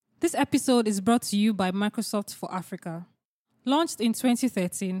This episode is brought to you by Microsoft for Africa. Launched in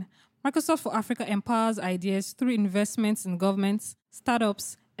 2013, Microsoft for Africa empowers ideas through investments in governments,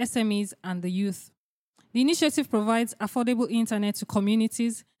 startups, SMEs, and the youth. The initiative provides affordable internet to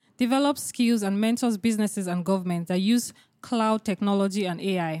communities, develops skills, and mentors businesses and governments that use cloud technology and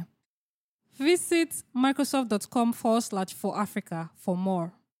AI. Visit microsoft.com/forafrica for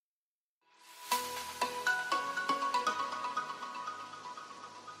more.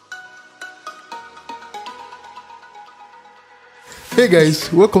 Hey guys,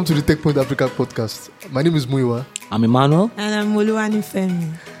 welcome to the Tech Point Africa podcast. My name is Muiwa. I'm Emmanuel. And I'm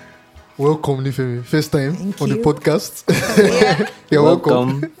Oluwanifemi. Welcome, Nifemi. First time on the podcast. Yeah. You're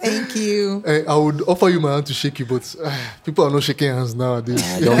welcome. Thank you. I would offer you my hand to shake you, but people are not shaking hands nowadays.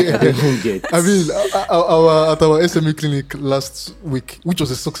 I don't get. I mean, at our SME clinic last week, which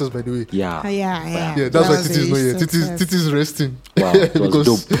was a success, by the way. Yeah. Yeah, that's why Titi is not here. Titi is resting. Wow, it was because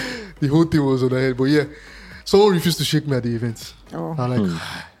dope. the whole thing was on her head. But yeah, someone refused to shake me at the event. Oh. I'm like,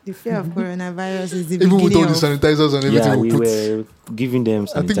 The fear of coronavirus is the even with all beginning the of... sanitizers and everything Yeah, we we put. were giving them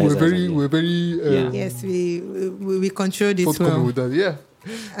I think we're very Yes, we controlled it forthcoming well. with that. Yeah.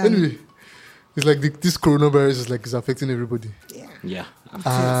 Anyway, it's like this coronavirus is affecting everybody. Yeah.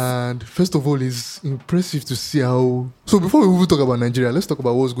 And first of all, it's impressive to see how. So before we even talk about Nigeria, let's talk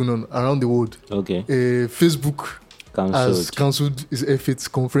about what's going on around the world. Okay. Facebook has cancelled its F8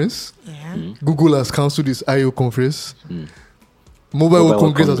 conference. Yeah. Google has cancelled its I/O conference. Mobile World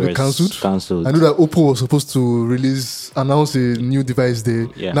Congress has been cancelled. I know that Oppo was supposed to announce a new device there.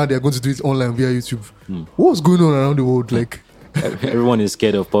 Yeah. Now they are going to do it online via YouTube. What's going on around the world? Like, Everyone is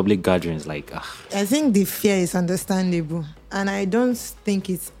scared of public gatherings. I think the fear is understandable. And I don't think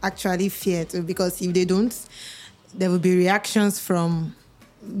it's actually fear too, because if they don't, there will be reactions from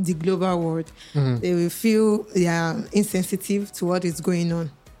the global world. They will feel they are insensitive to what is going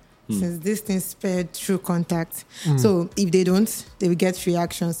on. Since this thing spread through contact. So if they don't, they will get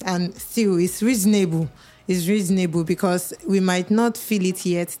reactions. And still, it's reasonable. It's reasonable because we might not feel it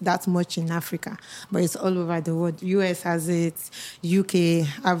yet that much in Africa, but it's all over the world. US has it, UK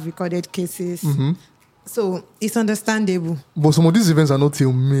have recorded cases. So it's understandable. but some of these events are not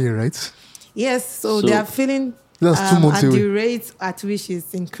till May, right? Yes, so So they are feeling That's 2 months at away. the rate at which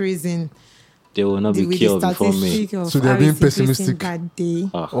it's increasing. They will not be With killed the before me. statistic of So they are how being it's increasing pessimistic. That day.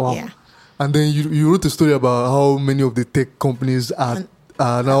 Wow. Yeah. And then you wrote a story about how many of the tech companies are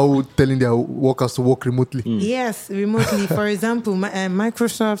now telling their workers to work remotely. Yes, remotely. For example,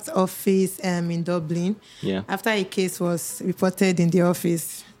 Microsoft office in Dublin. Yeah. After a case was reported in the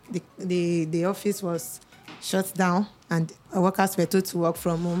office, the office was shut down and workers were told to work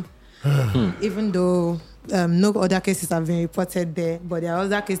from home. Even though no other cases have been reported there, but there are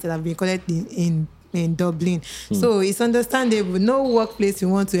other cases that have been recorded in Dublin. So it's understandable. No workplace will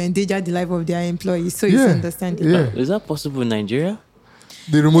want to endanger the life of their employees. So it's understandable. Yeah. Is that possible in Nigeria?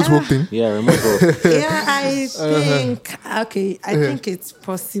 The remote work thing. Yeah, remote work. Yeah, I think, I think it's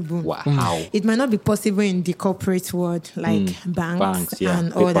possible. Wow. It might not be possible in the corporate world, like banks yeah,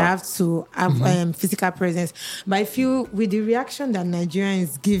 and all paper. that have to have physical presence. But I feel with the reaction that Nigeria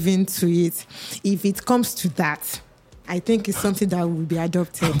is giving to it, if it comes to that, I think it's something that will be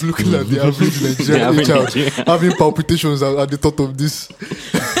adopted. I'm looking at the average Nigerian average child Nigerian. having palpitations at the thought of this.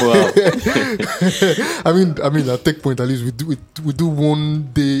 Wow. I mean, at Tech Point, at least we do 1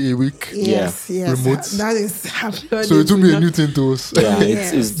 day a week. Yes. Remote. That is applaudable. So it will be a new thing to us. Yeah,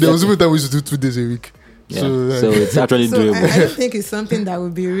 it's There was even time we used to do 2 days a week. yeah. So, So it's actually So doable. I don't think it's something that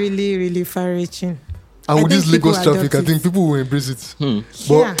would be really, really far-reaching. and I with think this Lagos people traffic, I adopt think it. people will embrace it. Yeah.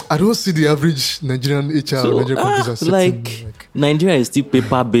 But I don't see the average Nigerian HR So, Nigerian companies accepting. like Nigeria is still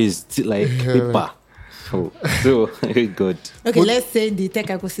paper based, paper. So good. Okay, let's say the tech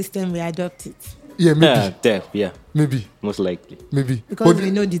ecosystem will adopt it Yeah, maybe, Yeah, maybe, most likely. maybe. because But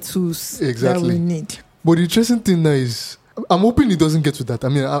we know the tools that Exactly. we need. But the interesting thing now is, I'm hoping it doesn't get to that. I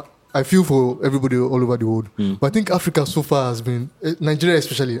mean, I feel for everybody all over the world. But I think Africa so far has been, Nigeria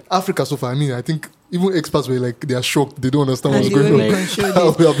especially, Africa so far, I mean, I think even experts were like, they are shocked. They don't understand And what's the way going we on. control How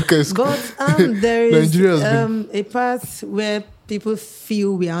it. Africa is. But there is Nigeria has been- a part where people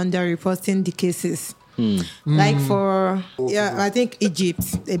feel we are underreporting the cases. Like I think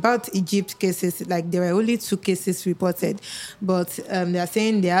about Egypt cases, like there were only 2 cases reported, but they are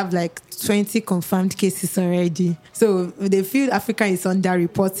saying they have like 20 confirmed cases already. So they feel Africa is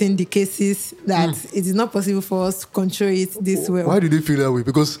underreporting the cases, that it is not possible for us to control it this well. Why do they feel that way?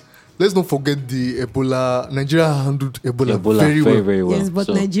 Because let's not forget the Ebola. Nigeria handled Ebola very well. very well. Yes, but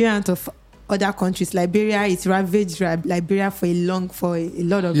So, Nigeria and of other countries, Liberia, it ravaged Liberia for a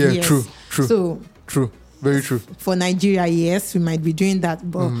lot of years. True. So True. Very true. For Nigeria, yes, we might be doing that,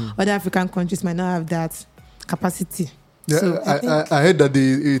 but other African countries might not have that capacity. Yeah, So I heard that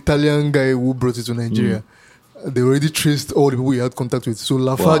the Italian guy who brought it to Nigeria, they already traced all the people he had contact with. So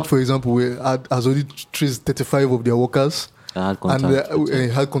Lafarge, for example, has already traced 35 of their workers. I had contact And with him.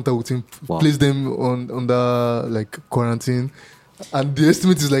 had contact with him, Wow. placed them under like quarantine, and the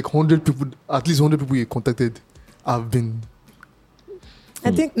estimate is like 100 people, at least 100 people he contacted have been. I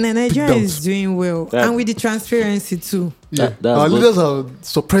think Nigeria Picked is out. doing well, Yeah. and with the transparency too. Yeah, That's our good. leaders are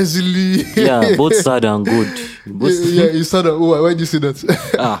surprisingly. Yeah, both sad and good. Both yeah, you said that. Oh, why did you say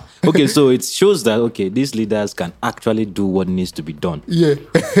that? Okay, so it shows that these leaders can actually do what needs to be done. Yeah.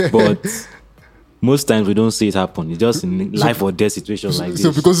 But most times we don't see it happen. It's just in life or death situations like this.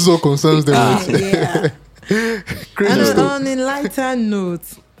 So because this all concerns them. Yeah. Crazy And stuff. on a lighter note,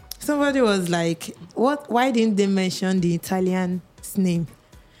 somebody was like, "What? Why didn't they mention the Italian's name?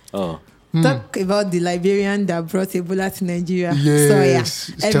 Oh, Talk about the Liberian that brought Ebola to Nigeria.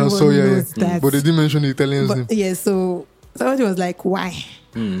 Yes, Soya. Charles Everyone Sawyer, knows that. but they didn't mention the Italian's name. But yeah, so somebody was like, "Why?"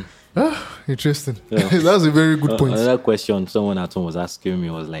 Interesting. Yeah. That's a very good point. Another question someone at home was asking me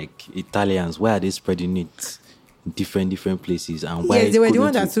was like, Italians, why are they spreading it in different places, and why? Yes, they were the couldn't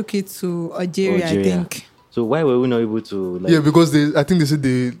one that we- took it to Algeria, I think. So why were we not able to like? Yeah, because I think they said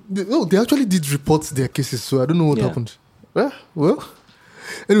they actually did report their cases, so I don't know what Yeah. happened. Well,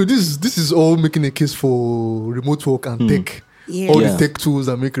 anyway, this is all making a case for remote work and tech. Yeah. All Yeah. the tech tools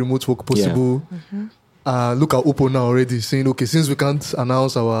that make remote work possible. Look at Oppo now already saying, okay, since we can't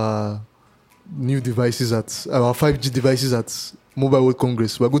announce our new devices our 5G devices at Mobile World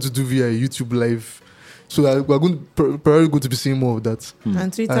Congress, we're going to do via YouTube Live. So we're probably going to be seeing more of that.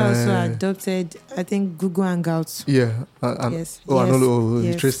 And Twitter also adopted, I think, Google Hangouts. Yeah. And, Yes. Oh, Yes. and all,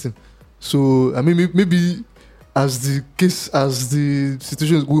 Yes. interesting. So, I mean, maybe as the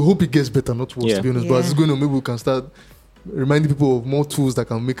situation, we hope it gets better, not worse, Yeah. to be honest. But as it's going on, maybe we can start reminding people of more tools that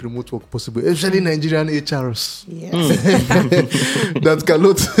can make remote work possible, especially Nigerian HRs Yes. that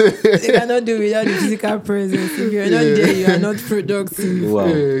cannot. You cannot do without the physical presence. If you're not there, you are not productive. Wow.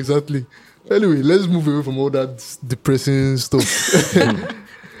 Yeah, exactly. Anyway, let's move away from all that depressing stuff.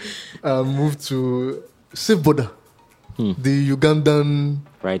 Move to Safe Border. The Ugandan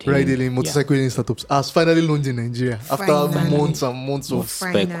ride-hailing, motorcycle startups has finally launched in Nigeria after Finally. months and months of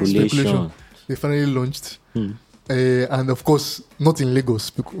Speculation. They finally launched. And of course, not in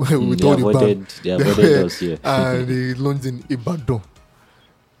Lagos with They all the ban. They avoided us here. And they launched in Ibadan.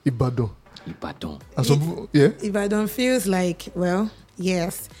 Ibadan. And some people, yeah. Ibadan feels like, well,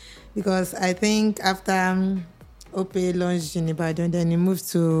 yes, because I think after Ope launched in Ibadan, then he moved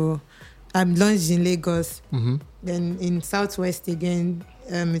to launched in Lagos. Then in Southwest again,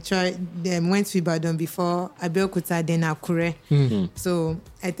 went to Ibadan before Abeokuta, then Akure. So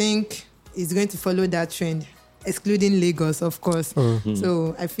I think it's going to follow that trend, excluding Lagos, of course.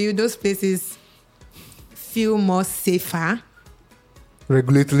 So I feel those places feel more safer.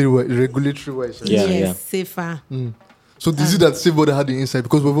 Regulatory wise. Yeah, yes, yeah. safer. So this is that Safe Border had the insight,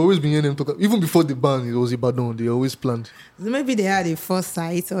 because we've always been hearing them talk. Even before the ban, it was Ibadan. They always planned. So maybe they had a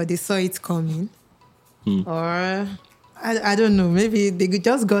foresight, or they saw it coming, or I don't know. Maybe they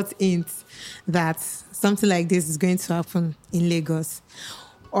just got hints that something like this is going to happen in Lagos,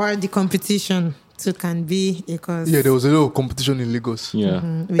 or the competition too can be a cause. Yeah, there was a lot of competition in Lagos. Yeah.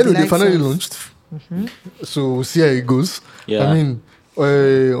 With the Anyway, they likes finally of- launched. So we'll see how it goes. Yeah. I mean,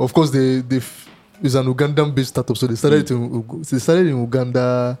 of course, it's an Ugandan-based startup. So they started in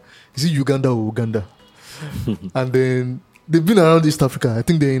Uganda. Is it Uganda or Uganda? And then they've been around East Africa. I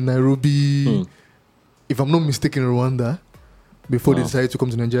think they're in Nairobi. If I'm not mistaken, Rwanda. Before they decided to come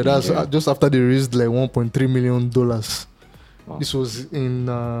to Nigeria. That's just after they raised like $1.3 million. Wow. This was in.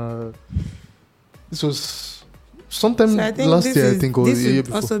 This was sometime So I think last year, I think, or the this year would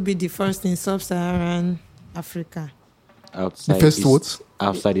before. also be the first in sub-Saharan Africa. Outside First East, what?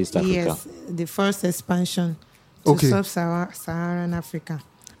 Outside East Africa. Yes, the first expansion to Okay. sub-Saharan Africa,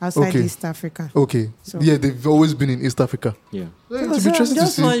 outside Okay. East Africa. Okay. So- Yeah, they've always been in East Africa. Yeah. Yeah, So it'll be I'm interesting to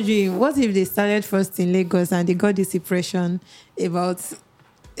just see. wondering, what if they started first in Lagos and they got this impression about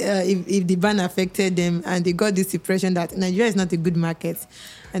if the ban affected them, and they got this impression that Nigeria is not a good market,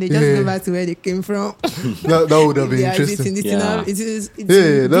 and they just Yeah. go back to where they came from. That would have been They are interesting. visiting, Yeah. it's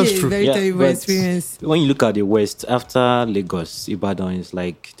Yeah, that's a true. very Yeah, terrible but experience. When you look at the West, after Lagos, Ibadan is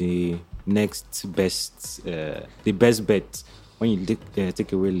like the next best, the best bet. When you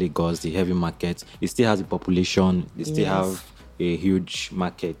take away Lagos, the heavy market, it still has a population. They still Yes. have a huge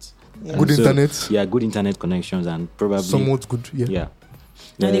market. Yeah. And Good internet. Yeah, good internet connections, and probably Somewhat good. Yeah. Yeah.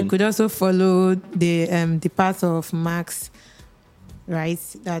 And they Then- could also follow the path of Max right,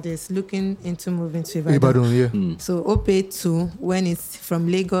 that is looking into moving to Ibadan. Ibadan, yeah. So Opay 2, when it's from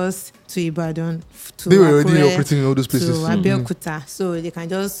Lagos to Ibadan to They were already Akure operating in all those places. to Abeokuta, so they can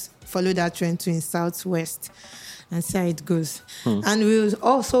just follow that trend to in southwest and see how it goes. And we will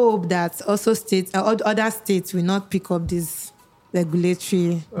also hope that also other states will not pick up this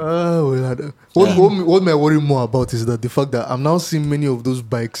regulatory. What may I worry more about is that the fact that I'm now seeing many of those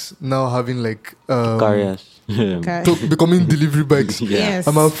bikes now having like Carriers. becoming delivery bikes. Yeah. Yes.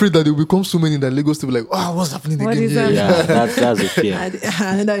 I'm afraid that there will become so many that Lagos to be like, what's happening What again is here? that? Yeah, that's a fear.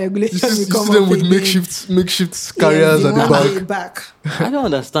 Another You regulation see, will you come see them up with again. makeshift carriers at the one way back. back. I don't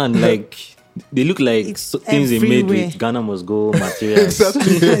understand. Like, they look like It's things they made everywhere. with Ghana must go materials.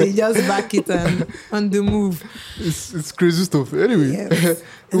 Exactly. You just back it and on the move. It's crazy stuff. Anyway, Yes.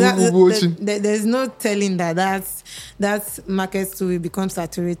 we'll be watching. There's no telling that market too will become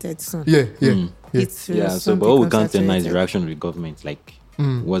saturated soon. Yeah. It will Yeah, so soon but what we become can't deny is the saturated. reaction of the government. Like,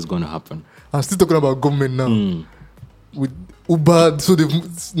 what's going to happen? I'm still talking about government now. Mm. With Uber, so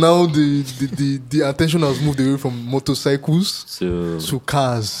now the attention has moved away from motorcycles So, to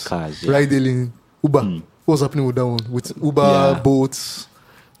cars. yeah. Ride hailing. Uber. What's happening with that one? With Uber, Yeah. boats,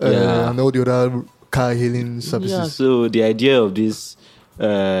 and all the other car hailing Yeah, services. so the idea of this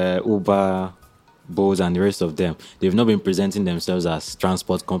Uber, Bolt, and the rest of them, they've not been presenting themselves as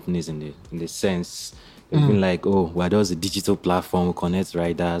transport companies in the sense. They've been like, we're just a digital platform, we connect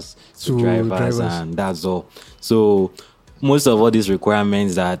riders to drivers, and that's all. So most of all these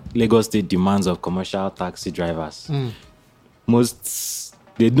requirements that Lagos State demands of commercial taxi drivers,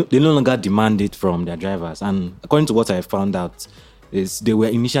 they no longer demand it from their drivers. And according to what I found out, is they were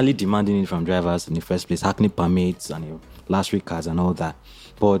initially demanding it from drivers in the first place, Hackney permits and last week cards and all that.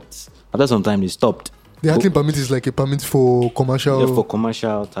 But after some time, they stopped. The Hackney permit is like a permit for commercial. Yeah, for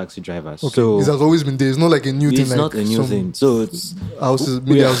commercial taxi drivers. Okay, So it has always been there. It's not like a new thing. it's like not a new some thing. So it's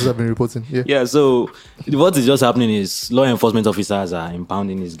media houses have been reporting. Yeah. yeah. So what is just happening is law enforcement officers are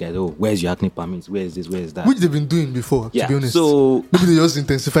impounding these guys. Oh, where's your Hackney permits? Where is this? Where is that? Which they've been doing before, Yeah, to be honest. so- maybe they just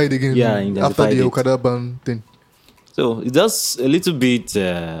intensified again Yeah, after intensified the it. Okada ban thing. So it's just a little bit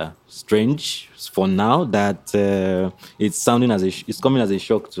strange for now that it's sounding it's coming as a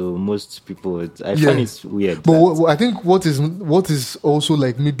shock to most people. I Yeah. find it weird. But that- I think what is also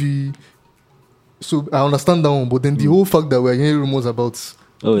like maybe. So I understand that one, but then the whole fact that we're hearing rumors about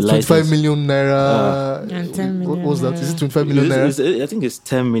 25 license. million naira. And 10 What million was that? Is it naira. 25 million naira? I think it's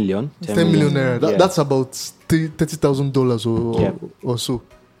 10 million. 10 million naira. Yeah. That's about $30,000 Yeah. or so.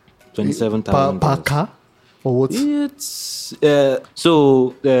 27,000 per car? Or what? It's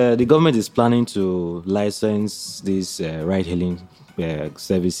so the government is planning to license these ride-hailing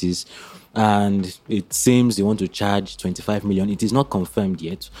services, and it seems they want to charge 25 million. It is not confirmed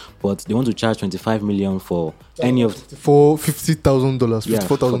yet, but they want to charge 25 million for any of For $50,000, yeah,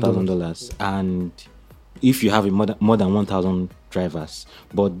 $54,000. $4,000, and if you have more than 1,000 drivers,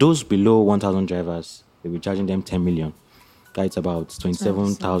 but those below 1,000 drivers, they'll be charging them 10 million. That's about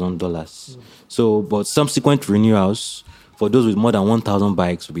 $27,000. So, but subsequent renewals for those with more than 1,000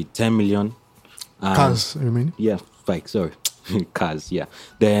 bikes will be 10 million. And Cars, you mean? yeah, bikes. Sorry, cars. Yeah.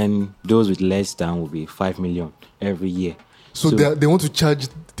 Then those with less than will be 5 million every year. So they want to charge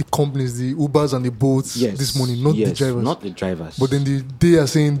the companies, the Ubers and the Bolts, yes, this money, not the yes, drivers. not the drivers. But then they are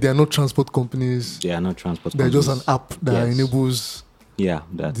saying they are not transport companies. they are not transport. They're just an companies. app that Yes. enables Yeah,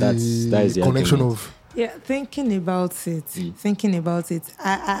 that the is the connection argument. of. Yeah, thinking about it,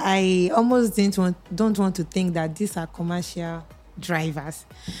 I almost don't want to think that these are commercial drivers,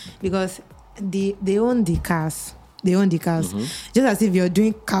 because they own the cars. Just as if you're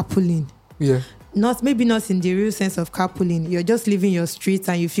doing carpooling. Yeah. Maybe not in the real sense of carpooling. You're just leaving your street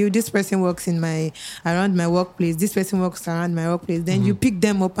and you feel this person works around my workplace, this person works around my workplace. Then you pick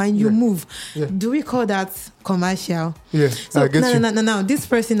them up and you move. Yeah. Do we call that commercial? Yeah, So I get you. no. This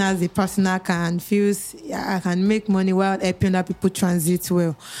person has a personal car and feels I can make money while helping other people transit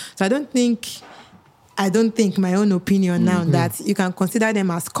well. So I don't think my own opinion now that you can consider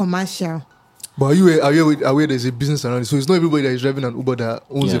them as commercial. But are you aware there's a business around it? So it's not everybody that is driving an Uber that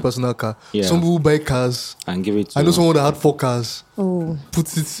owns Yeah. a personal car. Yeah. Some people buy cars. And give it to I know someone that had 4 cars, Oh,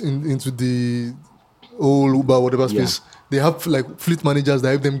 puts it into the old Uber, whatever space. They have like fleet managers that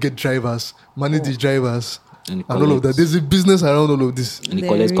help them get drivers, manage the drivers, and and all of that. There's a business around all of this. and they There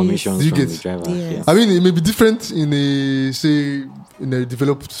collect is. commissions Do you from get- the drivers. Yes. Yeah. I mean, it may be different in a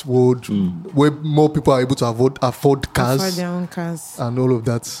developed world where more people are able to afford cars for their own cars. and all of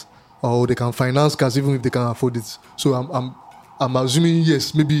that, or they can finance cars even if they can't afford it. So I'm assuming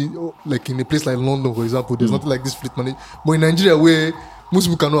yes, maybe like in a place like London, for example, there's nothing like this fleet money. But in Nigeria, where most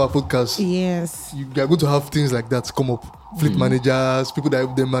people cannot afford cars. Yes. You are going to have things like that come up. Fleet managers, people that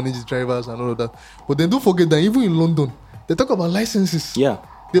help them manage the drivers and all of that. But then don't forget that even in London, they talk about licenses. Yeah.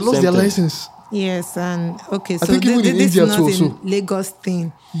 They lost Same their thing. license. Yes, and okay, so think even in this India is not too a also. Lagos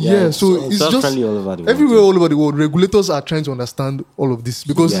thing. Yeah, so it's just friendly all over the world. everywhere all over the world. Regulators are trying to understand all of this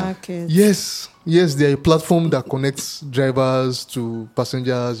because Market. yes, they are a platform that connects drivers to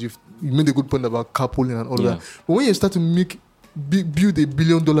passengers. You made a good point about carpooling and all Yeah. that. But when you start to build $1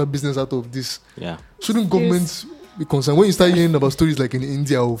 billion business out of this, Yeah. shouldn't governments be concerned? When you start hearing about stories like in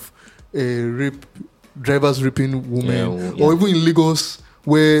India of drivers raping women, Yeah. or even in Lagos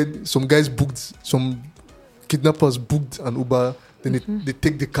where some kidnappers booked an Uber, then they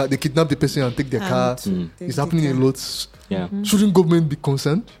take the car, they kidnap the person and take their car. Take It's the happening a car. lot. Yeah. Shouldn't government be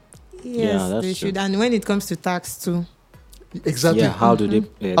concerned? Yes, that's they true. should. And when it comes to tax too, Exactly. Yeah. How do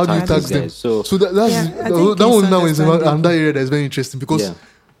they How do you tax tax these them? guys? So So that's Yeah, I that think one it's now is understandable. another area that is very interesting because yeah.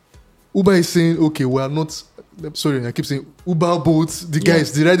 Uber is saying, okay, we are not. Sorry, I keep saying Uber, Bolt, the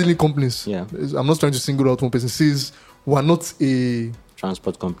guys, the ride-hailing companies. Yeah. I'm not trying to single out one person. Says we are not a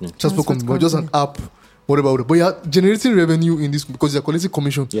Transport company. transport company, we're just an app, whatever. But you're generating revenue in this because you're collecting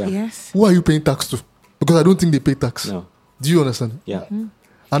commission. Yeah. yes, Who are you paying tax to? Because I don't think they pay tax. No. Do you understand? Yeah.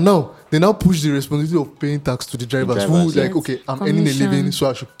 And now they now push the responsibility of paying tax to the drivers, who drivers, like, yes. okay, I'm earning a Commission. living, so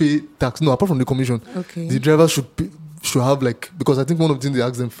I should pay tax. No, apart from the commission, okay. the drivers should have like, because I think one of the things they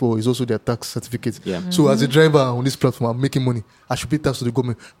ask them for is also their tax certificate. Yeah. So as a driver on this platform, I'm making money. I should pay tax to the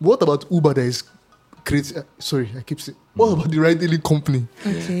government. But what about Uber that is creating? Sorry, I keep saying. What about the ride-hailing company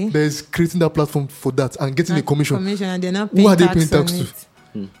Okay. that is creating that platform for that and getting a commission? Commission, and they're not Who paying are they tax paying tax on to? it.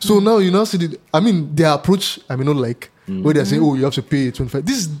 So now you now see their approach. I may not like where they're saying, "Oh, you have to pay 25."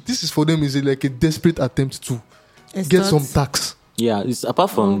 This is for them is like a desperate attempt to get some tax, Yeah. It's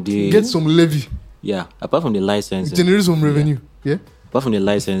apart from the get some levy, apart from the licensing. generate some revenue. Yeah, Apart from the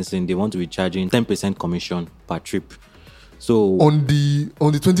licensing, they want to be charging 10% commission per trip. So on the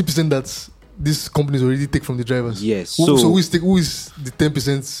 20% that these companies already take from the drivers. Yes, So, so- who is the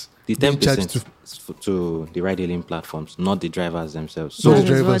 10%? the being charged 10% to the ride-hailing platforms, not the drivers themselves. So So the That is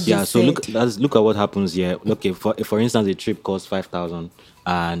what drivers. they yeah, so said. look at what happens here. Okay, for instance, a trip costs 5,000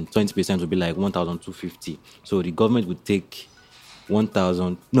 and 20% would be like 1,250. So the government would take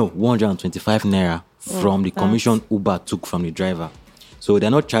 125 naira from the that. commission Uber took from the driver. So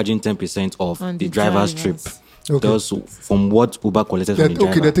they're not charging 10% of On the the driver's drivers. trip. Okay. Those from what Uber collected from the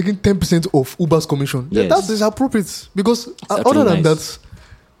driver. Okay, they're taking 10% of Uber's commission. Yes. That is appropriate because other actually than nice. that,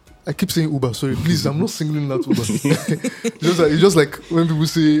 I keep saying Uber. Sorry, please, I'm not singling out Uber. it's just like when people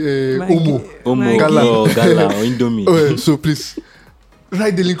say Omo. Omo, Gala. or Gala, or Indomie. So please,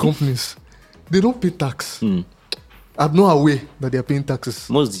 ride-hailing companies, they don't pay tax. Hmm. I'm not aware that they are paying taxes.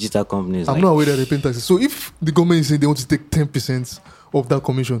 Most digital companies, I'm like, not aware that they're paying taxes. So if the government is saying they want to take 10% of that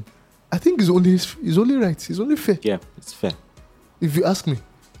commission, I think it's only right. It's only fair. yeah, it's fair. If you ask me,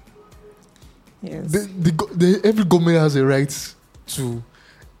 Yes. every government has a right to.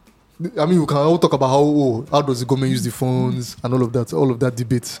 I mean, we can all talk about how does the government use the funds and all of that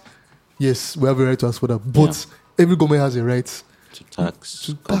debate. Yes, we have a right to ask for that, but every government has a right. To tax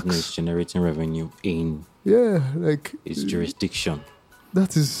To companies tax. generating revenue in Yeah, like its jurisdiction.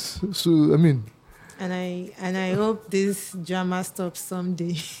 that is so. I mean, And I hope this drama stops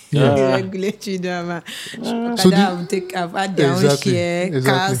someday. Yeah. The regulatory drama. So I've had their own Exactly, share.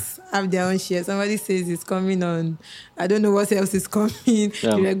 exactly. Cars have their own share. Somebody says it's coming on. I don't know what else is coming.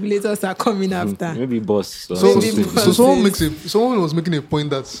 Yeah. The regulators are coming after. Maybe boss. or so, Maybe something. so someone was making a point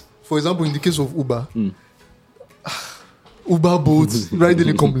that, for example, in the case of Uber, Uber, Bolt,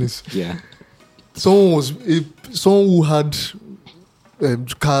 ride-hailing companies. Yeah. Someone who had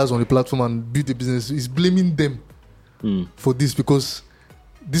cars on the platform and built a business is blaming them for this because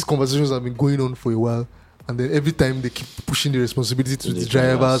these conversations have been going on for a while, and then every time they keep pushing the responsibility to the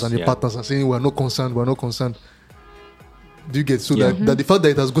drivers and the partners and saying we're not concerned. Do you get so Yeah. that the fact that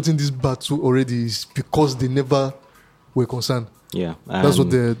it has gotten this battle already is because they never were concerned. Yeah. That's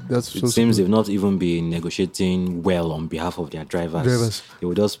what And that's it seems they've not even been negotiating well on behalf of their drivers. They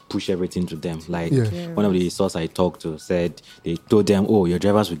will just push everything to them. Like Yeah. one of the sources I talked to said they told them, "Oh, your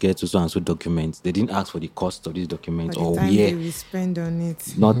drivers will get so and so documents." They didn't ask for the cost of these documents By the or time where. they will spend on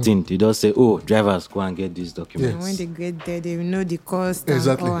it. Nothing. They just say, "Oh, drivers, go and get these And documents." when they get there, they will know the cost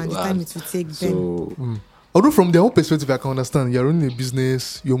Exactly. and all, and the time it will take them. So Although from their own perspective, I can understand. You're running a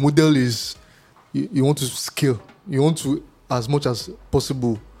business. Your model is you want to scale. You want to, as much as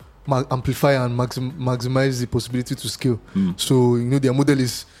possible, amplify and maximize the possibility to scale. So their model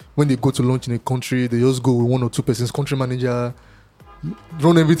is when they go to launch in a country, they just go with 1 or 2 persons, country manager,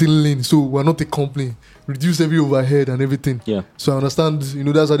 run everything lean. So we're not a company. Reduce every overhead and everything. Yeah. So I understand,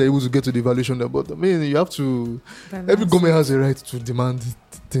 that's how they're able to get to the evaluation there. But I mean, you have to. Every government has a right to demand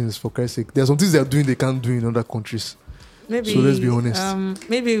things, for Christ's sake. There are some things they are doing they can't do in other countries. Maybe, so let's be honest.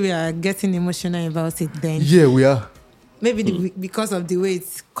 Maybe we are getting emotional about it then. Yeah, we are. Maybe because of the way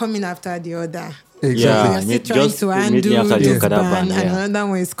it's coming after the other. Exactly. Yeah, We are still trying to immediately undo after the this Okada ban, ban, and yeah. another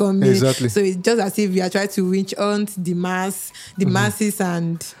one is coming. Exactly. So it's just as if we are trying to winch on the masses,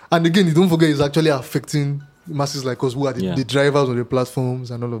 and again, you don't forget, it's actually affecting masses like us who are Yeah. the drivers on the platforms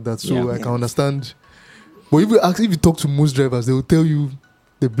and all of that. So Yeah. I can understand. But if you talk to most drivers, they will tell you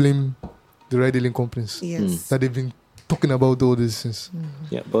they blame the ride-hailing companies yes. that they've been talking about all these things.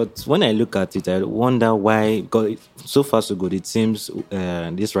 Yeah, but when I look at it, I wonder why. Because so far so good. It seems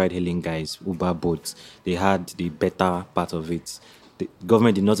these ride-hailing guys, Uber, Bolt, they had the better part of it. The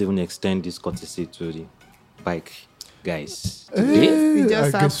government did not even extend this courtesy to the bike guys. Today? It I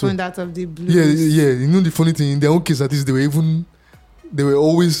just guess so. happened out of the blue. Yeah. The funny thing, in their own case, at least they were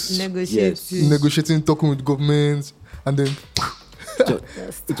always Negotiating. negotiating, talking with governments, and then So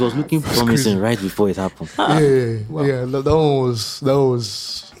it was looking promising right before it happened. yeah, that was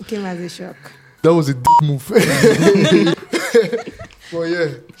It came as a shock. that was a dick move. But yeah,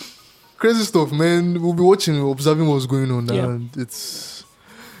 crazy stuff, man. We'll be watching, observing what's going on, Yeah. and it's.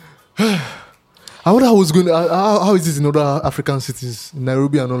 I wonder how it's going. How is it in other African cities,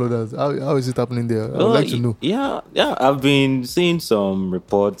 Nairobi and all of that? How is it happening there? I would like to know. Yeah. I've been seeing some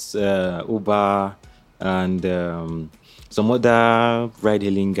reports, Uber and some other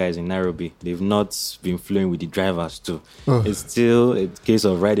ride-hailing guys in Nairobi. They've not been flowing with the drivers too. Oh. It's still a case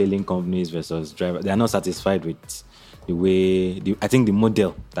of ride-hailing companies versus drivers. They are not satisfied with the way. I think the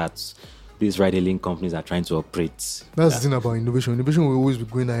model that these ride-hailing companies are trying to operate. That's the thing about innovation. Innovation will always be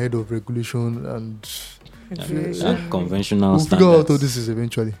going ahead of regulation, and And conventional we'll figure out standards. all this is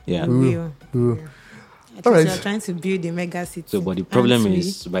eventually. Yeah. We will. All All right. right. You're trying to build a mega city. So, but the problem aren't we?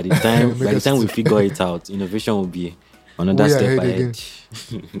 is, by the time we figure it out, innovation will be another We are step ahead ahead.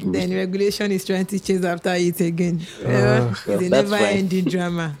 Then regulation is trying to chase after it again. well, It's a that's never-ending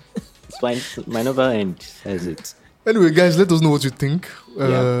drama. It's fine. My never end says it. Anyway, guys, let us know what you think.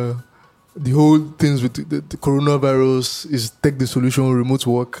 Yeah. The whole things with the coronavirus is tech the solution, remote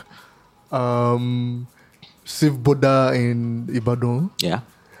work, safe border in Ibadan, Yeah.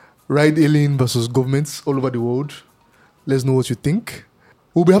 ride-hailing versus governments all over the world. Let's know what you think.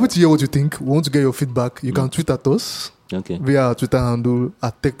 We'll be happy to hear what you think. We want to get your feedback. You can tweet at us Okay. via our Twitter handle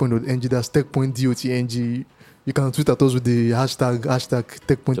at techpoint.ng. That's techpoint.dotng. You can tweet at us with the hashtag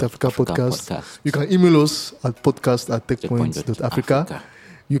TechPoint Africa Podcast. You can email us at podcast@techpoint.africa.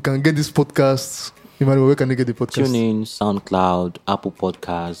 You can get this podcast. Emmanuel, where can you get the podcast? Tune in, SoundCloud, Apple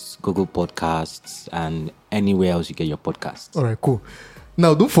Podcasts, Google Podcasts, and anywhere else you get your podcasts. All right, cool.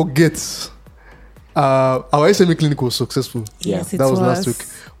 Now, don't forget, our SME clinic was successful. Yeah. Yes, it That was last week.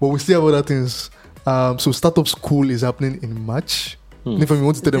 But we still have other things. So, Startup School is happening in March. Nifem, you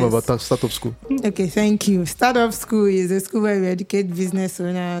want to tell them Yes. about that Startup School? Okay, thank you. Startup School is a school where we educate business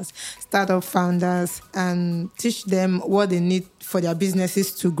owners, startup founders, and teach them what they need for their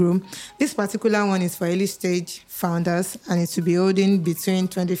businesses to grow. This particular one is for early stage founders, and it will be holding between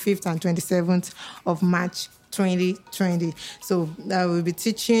 25th and 27th of March 2020. So that will be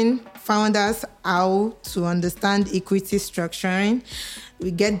teaching founders how to understand equity structuring.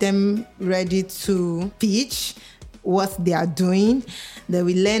 We get them ready to pitch what they are doing. They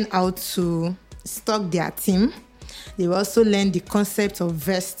will learn how to stock their team. They will also learn the concept of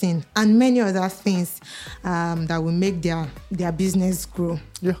vesting and many other things that will make their business grow.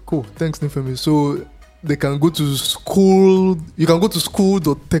 Yeah, cool. Thanks, Nifemi. So, they can go to school. You can go to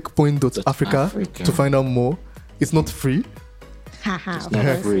school.techpoint.africa to find out more. It's not free. It's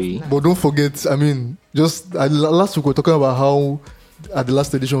not free. But don't forget, I mean, just last week we were talking about how at the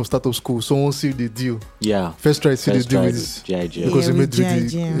last edition of Startup School, someone sealed the deal. Yeah. First try to seal the First deal try with with GIG. because Yeah, he with met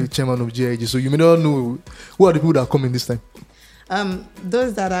with GIG. the chairman of GIG. So you may not know who are the people that are coming this time.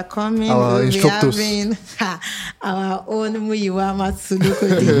 Those that are coming, Our we'll be instructors. having our own Muyiwa Matsunuko,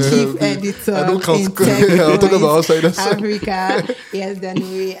 the chief editor I don't count. in Tech I'm talking about Points outsiders. Africa. Yes, then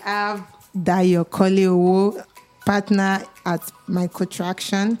we have Dayo Koleowo, partner at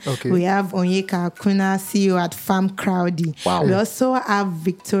Microtraction. Okay. We have Onyeka Akuna, CEO at Farm Crowdy. Wow. We also have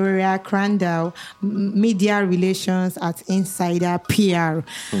Victoria Crandall, media relations at Insider PR.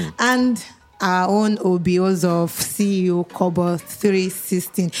 And our own OBOs of CEO Kobo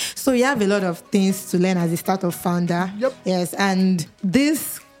 316. So you have a lot of things to learn as a startup founder. Yep. Yes, and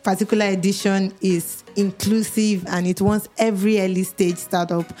this particular edition is inclusive and it wants every early stage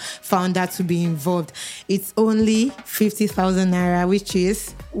startup founder to be involved. It's only 50,000 naira, which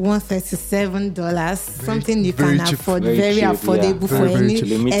is $137, something you very can cheap. afford, Very very cheap, affordable yeah. for Very, very any cheap.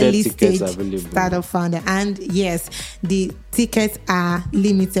 Limited early tickets stage available. startup founder. And yes, the tickets are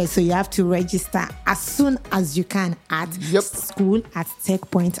limited, so you have to register as soon as you can at Yep.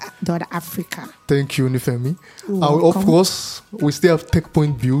 school@techpoint.africa. Thank you, Nifemi. You're Of welcome. course, we still have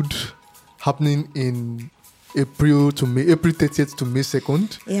TechPoint Build happening in April 30th to May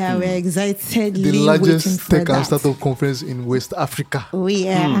 2nd. Yeah, we're excitedly The waiting largest for tech and that. startup conference in West Africa. Oh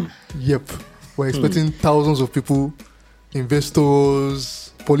yeah. Yep. We're expecting thousands of people,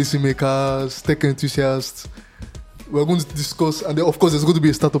 investors, policymakers, tech enthusiasts. We're going to discuss, and then, of course, there's going to be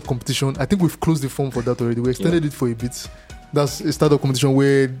a startup competition. I think we've closed the form for that already. We extended it for a bit. That's a startup competition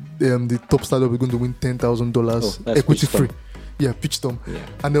where the top startup is going to win $10,000 Oh, that's equity Pitch Tom. free. Yeah, pitch them. Yeah.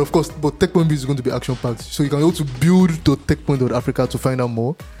 And then, of course, but TechPoint Build is going to be action packed. So you can go to build.techpoint.africa to find out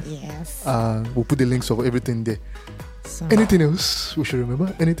more. Yes. We'll put the links of everything there. So, Anything else we should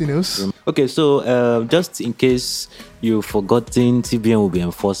remember? Anything else? Okay, so just in case you've forgotten, TBN will be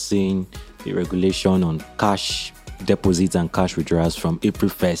enforcing the regulation on cash deposits and cash withdrawals from April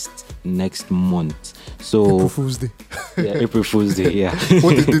 1st next month. So April Fool's Day. yeah, April Fool's Day, yeah.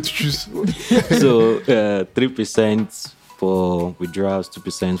 What did they choose? So 3% for withdrawals,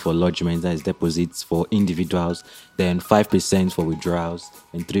 2% for lodgement, that is deposits for individuals, then 5% for withdrawals,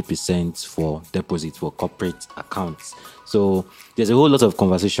 and 3% for deposits for corporate accounts. So there's a whole lot of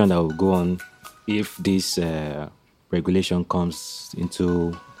conversation that will go on if this regulation comes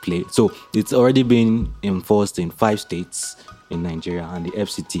into play. So it's already been enforced in 5 states in Nigeria and the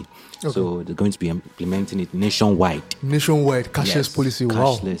FCT. Okay. So they're going to be implementing it nationwide. Nationwide cashless Yes, policy.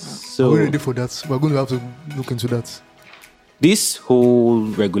 cashless. Wow. So Are we ready for that? We're going to have to look into that. this whole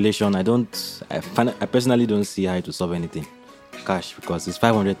regulation, I personally don't see how it will solve anything. Cash, because it's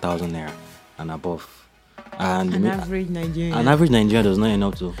 500,000 naira and above. And an average Nigerian. an average Nigerian does not end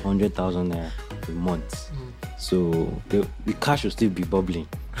up to 100,000 naira a month. So the cash will still be bubbling.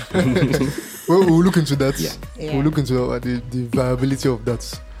 Well, we'll look into that. Yeah. Yeah. We'll look into the viability of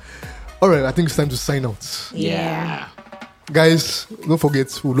that. All right, I think it's time to sign out. Yeah. Guys, don't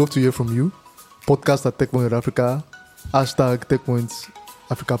forget, we'd love to hear from you. Podcast at TechPoint Africa. Hashtag TechPoint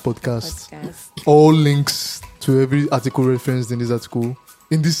Africa Podcast. All links to every article referenced in this article,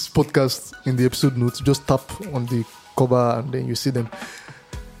 in this podcast, in the episode notes. Just tap on the cover and then you see them.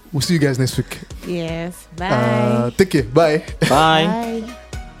 We'll see you guys next week. Yes. Bye. Take care. Bye. Bye. Bye.